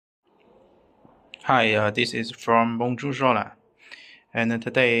Hi, this is from Bonjour, and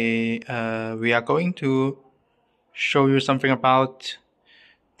today we are going to show you something about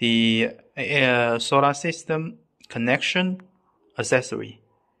the solar system connection accessory,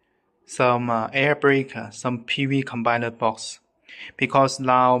 some air breaker, some PV combiner box. Because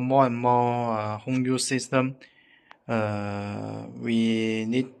now more and more home use system, we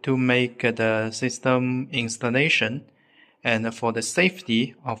need to make the system installation, and for the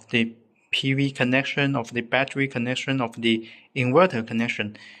safety of the PV connection, of the battery connection, of the inverter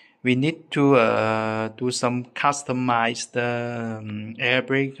connection, we need to do some customized air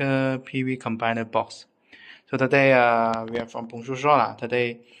breaker PV combiner box. So today we are from Bonjour.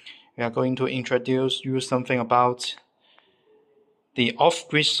 Today we are going to introduce you something about the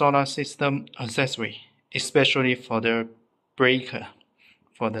off-grid solar system accessory, especially for the breaker,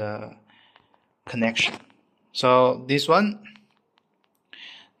 for the connection. So this one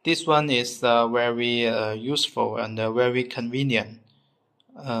is very useful and very convenient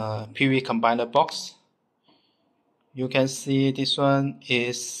PV combiner box. You can see this one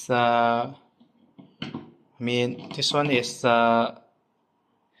is this one is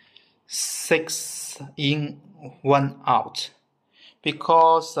 6 in 1 out,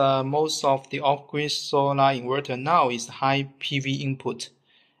 because most of the off-grid solar inverter now is high PV input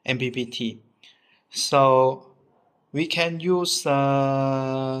MPPT. So we can use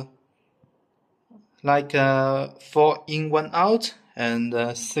 4 in 1 out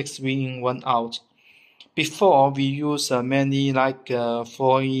and 6 in 1 out. Before we use many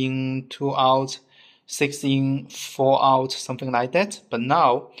 4 in 2 out, 6 in 4 out, something like that. But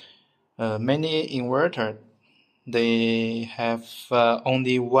now many inverter, they have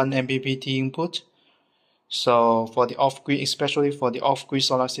only 1 MPPT input. So for the off-grid, especially for the off-grid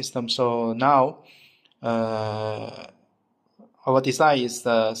solar system, so now our design is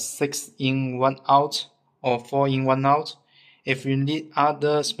 6 in 1 out or 4 in 1 out. If you need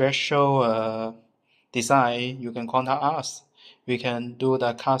other special design, you can contact us. We can do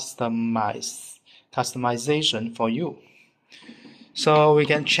the customization for you. So we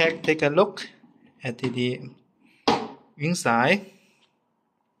can take a look at the inside.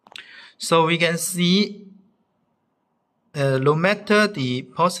 So we can see no matter the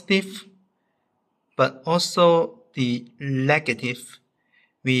positive but also the negative,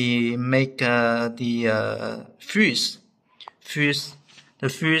 we make the fuse. The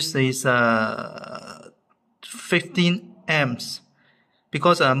fuse is 15 amps,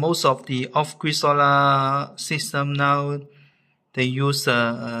 because most of the off-grid solar system now, they use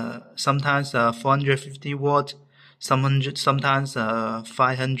sometimes 450 watt, sometimes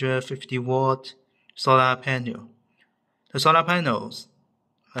 550 watt solar panel. The solar panels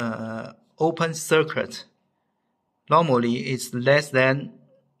open circuit normally it's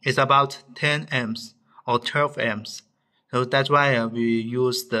about 10 amps or 12 amps. So that's why we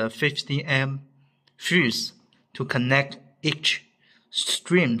use the 50 amp fuse to connect each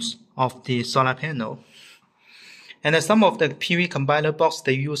streams of the solar panel. And some of the PV combiner box,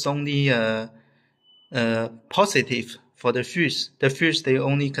 they use only positive for the fuse. The fuse, they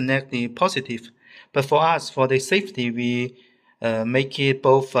only connect the positive. But for us, for the safety, we make it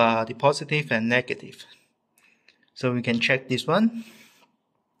both the positive and negative. So we can check this one.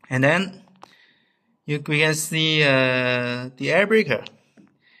 And then we can see the air breaker.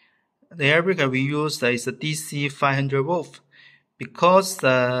 The air breaker we use is a DC 500 volt, because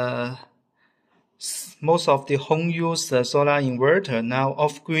most of the home use solar inverter now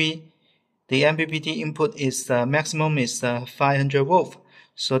off-grid, the MPPT input is maximum is 500 volt.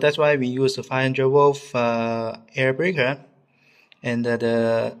 So that's why we use a 500 volt air breaker, and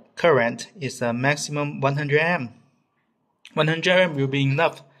the current is a maximum 100 amp. 100 amp will be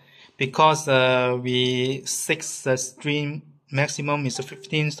enough, because we 6 stream maximum is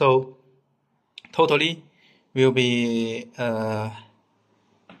 15, so totally will be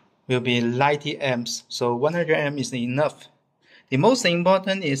 90 amps. So 100 amp is enough. The most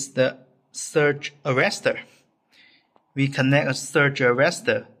important is the surge arrestor. We connect a surge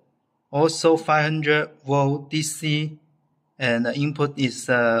arrestor, also 500 volt DC, and the input is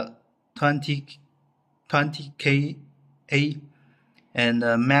 20 kA, and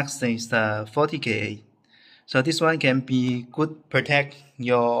max is 40 kA. So this one can be good protect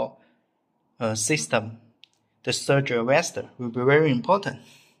your system. The surge arrestor will be very important.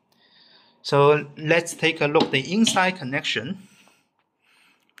 So let's take a look at the inside connection.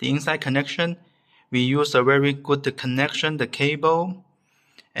 The inside connection, we use a very good connection, the cable.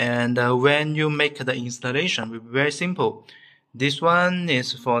 And when you make the installation, it will be very simple. This one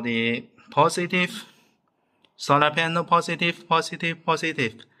is for the positive solar panel, positive.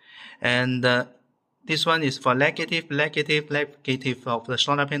 And This one is for negative of the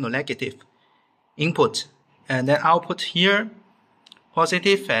solar panel, negative input, and then output here,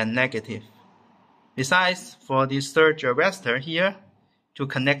 positive and negative. Besides, for the surge arrestor here, to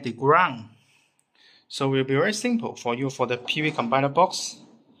connect the ground. So it will be very simple for you for the PV combiner box.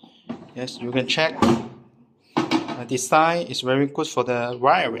 Yes, you can check. The design is very good for the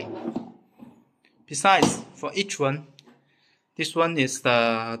wiring. Besides, for each one, this one is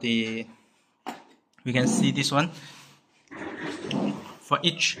we can see this one. For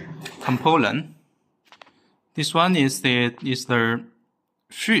each component, this one is the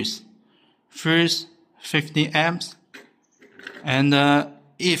fuse 50 amps, and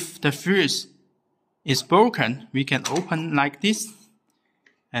if the fuse is broken, we can open like this,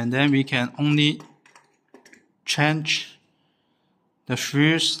 and then we can only change the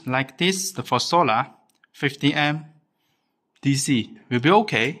fuse like this. For solar 50 amp DC will be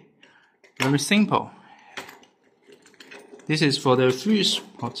okay. Very simple. This is for the fuse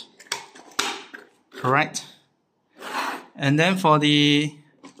port. Correct. And then for the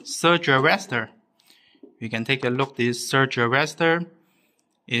surge arrestor, we can take a look. This surge arrestor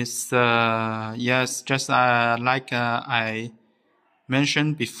is yes, just like I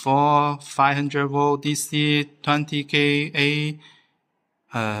mentioned before, 500 volt DC, 20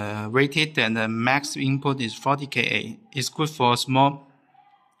 kA rated, and the max input is 40 kA. It's good for small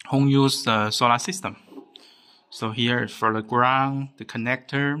home use solar system. So here for the ground, the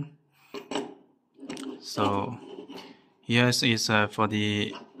connector. So here is for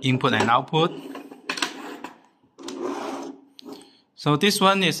the input and output. So this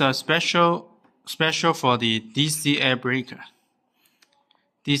one is a special for the DC air breaker.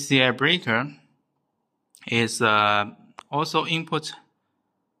 DC air breaker is also input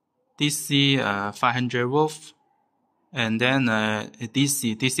DC 500 volt, and then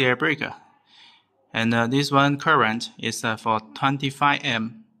DC air breaker. And this one current is for 25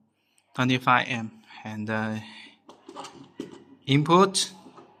 amp, and input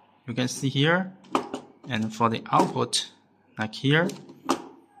you can see here, and for the output like here.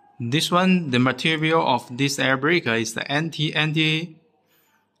 This one, the material of this air breaker is the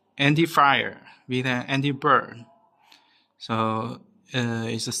anti-fire with an anti-burn, so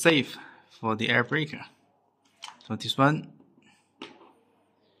it's safe for the air breaker. So this one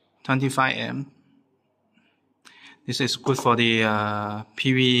 25 amp. This is good for the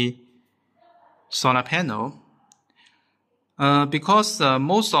PV solar panel. Because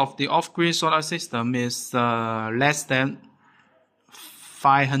most of the off-grid solar system is less than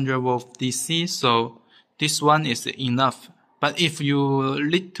 500 volt DC, so this one is enough. But if you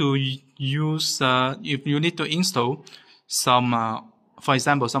need to install some, for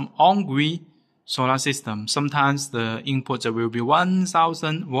example, some on-grid solar system, sometimes the input will be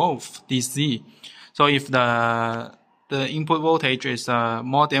 1000 volt DC. So if the input voltage is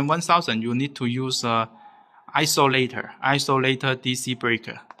more than 1000, you need to use isolator DC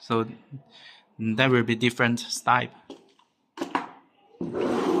breaker. So that will be different type.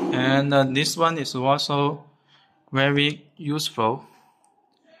 And this one is also very useful.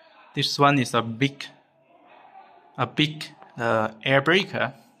 This one is a big air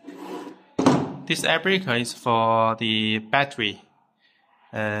breaker. This air breaker is for the battery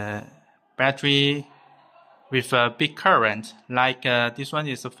with a big current, like this one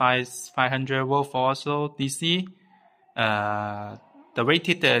is a 500 volt also DC. The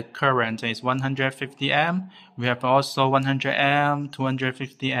rated current is 150 amp. We have also 100 amp,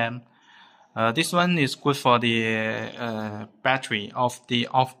 250 amp. This one is good for the battery of the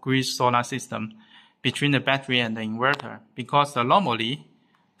off-grid solar system, between the battery and the inverter, because normally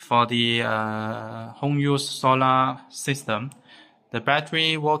for the home use solar system, the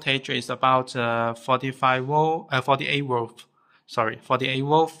battery voltage is about 48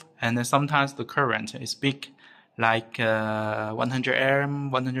 volt, and then sometimes the current is big, like 100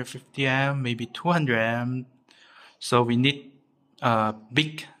 amp, 150 amp, maybe 200 amp. So we need a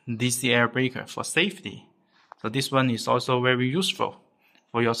big DC air breaker for safety. So this one is also very useful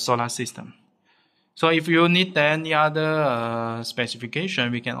for your solar system. So if you need any other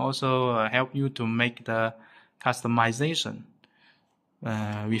specification, we can also help you to make the customization. We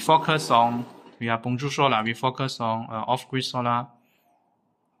are Bonjour Solar. We focus on off-grid solar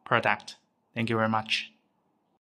product. Thank you very much.